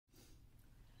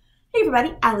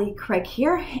everybody, Ali Craig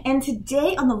here, and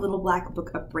today on the Little Black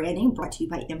Book of Branding, brought to you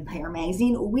by EmpiHER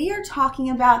magazine, we are talking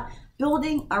about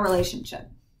building a relationship.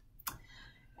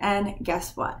 And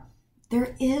guess what?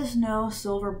 There is no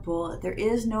silver bullet. There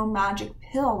is no magic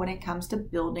pill when it comes to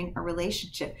building a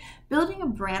relationship. Building a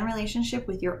brand relationship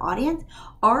with your audience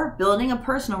or building a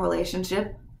personal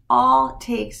relationship all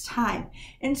takes time.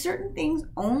 And certain things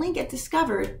only get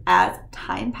discovered as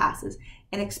time passes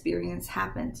and experience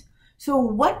happens. So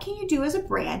what can you do as a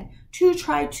brand to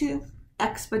try to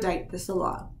expedite this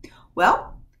along?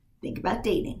 Well, think about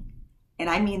dating. And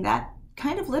I mean that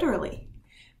kind of literally.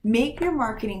 Make your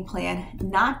marketing plan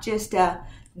not just a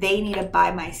they need to buy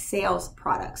my sales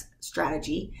products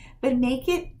strategy, but make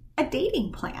it a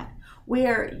dating plan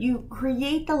where you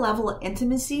create the level of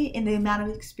intimacy in the amount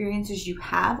of experiences you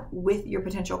have with your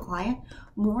potential client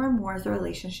more and more as the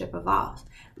relationship evolves.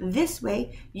 This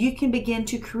way, you can begin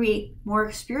to create more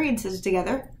experiences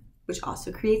together, which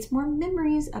also creates more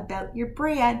memories about your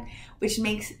brand, which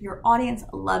makes your audience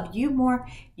love you more,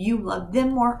 you love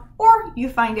them more, or you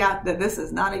find out that this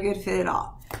is not a good fit at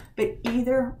all. But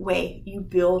either way, you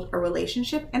build a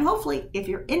relationship, and hopefully, if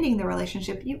you're ending the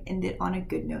relationship, you end it on a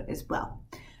good note as well.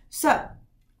 So,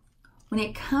 when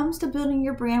it comes to building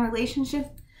your brand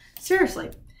relationship,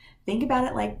 seriously, think about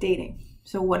it like dating.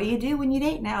 So what do you do when you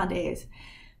date nowadays?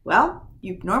 Well,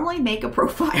 you normally make a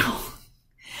profile.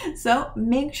 So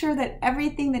make sure that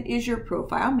everything that is your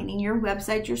profile, meaning your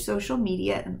website, your social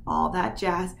media, and all that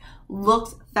jazz,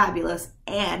 looks fabulous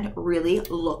and really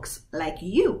looks like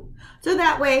you. So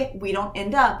that way we don't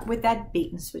end up with that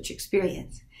bait and switch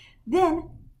experience. Then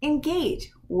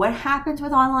engage. What happens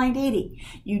with online dating?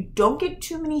 You don't get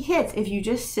too many hits if you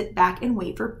just sit back and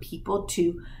wait for people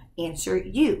to answer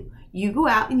you. You go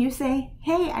out and you say,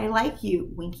 hey, I like you,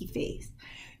 winky face.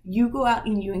 You go out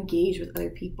and you engage with other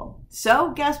people.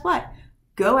 So guess what?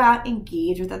 Go out,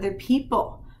 engage with other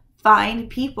people. Find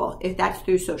people, if that's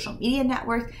through social media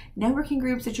networks, networking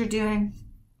groups that you're doing,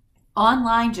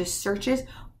 online, just searches,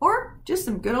 or just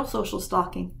some good old social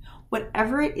stalking.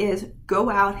 Whatever it is, go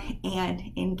out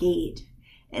and engage.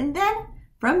 And then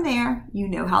from there, you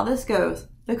know how this goes.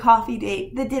 The coffee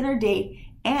date, the dinner date,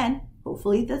 and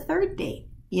hopefully the third date.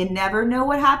 You never know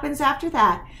what happens after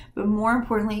that. But more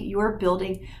importantly, you are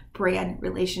building brand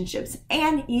relationships.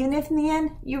 And even if in the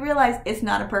end you realize it's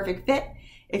not a perfect fit,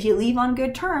 if you leave on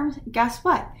good terms, guess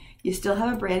what? You still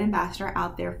have a brand ambassador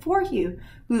out there for you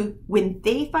who, when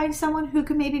they find someone who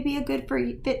could maybe be a good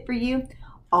fit for you,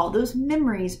 all those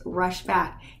memories rush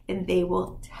back and they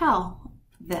will tell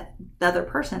the other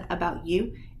person about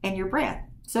you and your brand.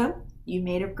 So you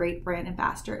made a great brand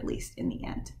ambassador, at least in the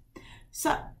end.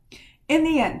 So in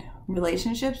the end,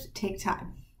 relationships take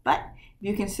time. But if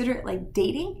you consider it like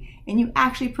dating and you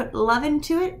actually put love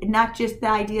into it and not just the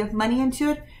idea of money into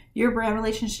it, your brand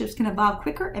relationships can evolve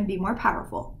quicker and be more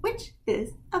powerful, which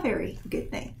is